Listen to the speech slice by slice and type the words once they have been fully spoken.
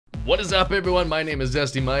What is up, everyone? My name is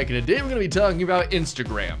ZESTY Mike, and today we're going to be talking about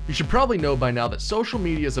Instagram. You should probably know by now that social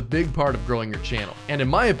media is a big part of growing your channel, and in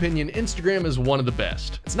my opinion, Instagram is one of the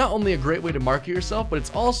best. It's not only a great way to market yourself, but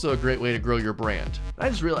it's also a great way to grow your brand. I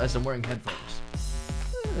just realized I'm wearing headphones.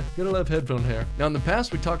 Gotta love headphone hair. Now, in the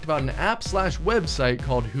past, we talked about an app/website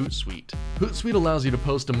called HOOTSUITE. HOOTSUITE allows you to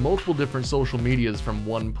post to multiple different social medias from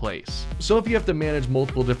one place. So if you have to manage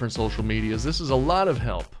multiple different social medias, this is a lot of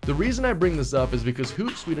help. The reason I bring this up is because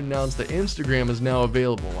HOOTSUITE announced that Instagram is now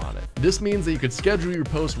available on it. This means that you could schedule your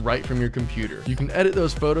post right from your computer. You can edit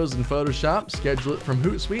those photos in Photoshop, schedule it from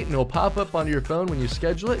HOOTSUITE, and it'll pop up onto your phone when you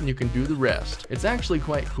schedule it, and you can do the rest. It's actually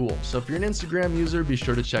quite cool, so if you're an Instagram user, be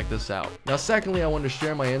sure to check this out. Now, secondly, I wanted to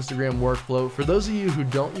share my Instagram workflow for those of you who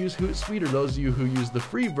don't use HOOTSUITE, or those of you who use the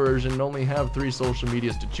free version and only have 3 social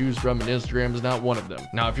medias to choose from, and Instagram is not one of them.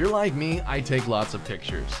 Now, if you're like me, I take lots of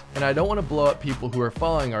pictures, and I don't want to blow up people who are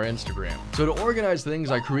following our Instagram. So to organize things,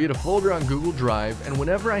 I create a folder on Google Drive, and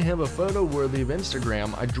whenever I have a photo worthy of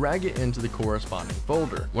Instagram, I drag it into the corresponding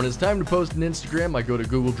folder. When it's time to post an Instagram, I go to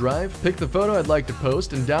Google Drive, pick the photo I'd like to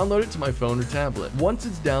post, and download it to my phone or tablet. Once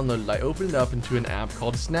it's downloaded, I open it up into an app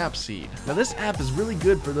called Snapseed. Now, this app is really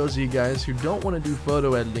good for those of you guys who don't want to do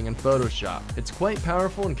photo editing in Photoshop. It's quite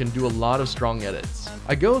powerful and can do a lot of strong edits.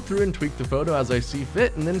 I go through and tweak the photo as I see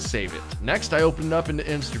fit and then save it. Next, I open it up into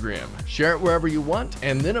Instagram, share it wherever you want,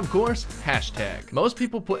 and then of course, hashtag. Most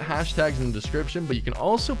people put hashtags in the description, but you can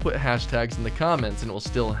also put hashtags in the comments and it will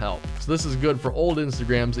still help. So this is good for old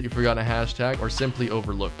Instagrams that you forgot a hashtag or simply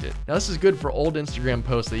overlooked it. Now, this is good for old Instagram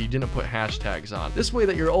posts that you didn't put hashtags on. This way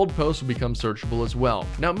that your old posts will become searchable as well.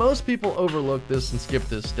 Now, most people overlook this and skip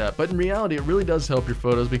this step, but in reality, it really does help your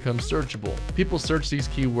photos become searchable. People search these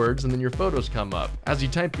keywords and then your photos come up. As you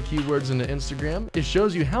type the keywords into Instagram, it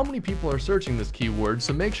shows you how many people are searching this keyword,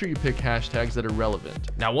 so make sure you pick hashtags that are relevant.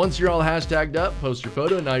 Now, once you're all hashtagged up, post your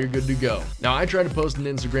photo and now you're good to go. Now, I try to post on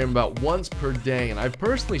Instagram about once per day, and I've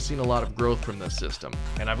personally seen a lot of growth from this system.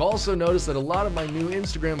 And I've also noticed that a lot of my new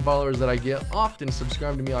Instagram followers that I get often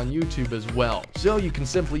subscribe to me on YouTube as well. So you can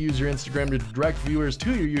simply use your Instagram to direct viewers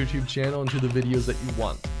to your YouTube channel and to the videos that you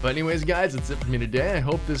want. But anyways, guys, that's it for me today. I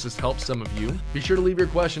hope this has helped some of you. Be sure to leave your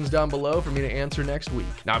questions down below for me to answer next week.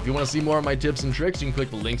 Now, if you want to see more of my tips and tricks, you can click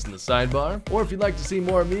the links in the sidebar. Or if you'd like to see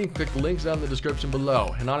more of me, click the links down in the description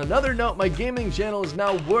below. And on another note, my gaming channel is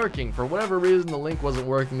now working. For whatever reason, the link wasn't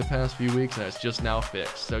working the past few weeks, and it's just now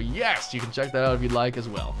fixed. So yes, you can check that out if you'd like as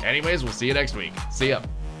well. Anyways, we'll see you next week. See ya.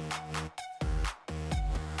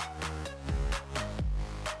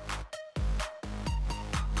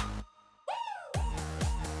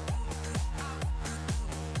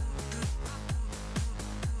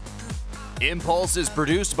 Impulse is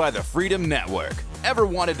produced by the Freedom Network. Ever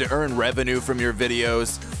wanted to earn revenue from your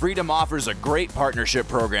videos? Freedom offers a great partnership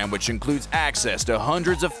program which includes access to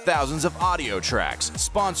hundreds of thousands of audio tracks,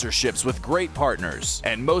 sponsorships with great partners,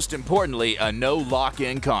 and most importantly, a no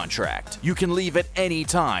lock-in contract. You can leave at any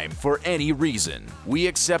time for any reason. We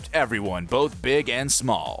accept everyone, both big and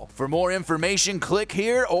small. For more information, click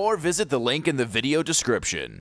here or visit the link in the video description.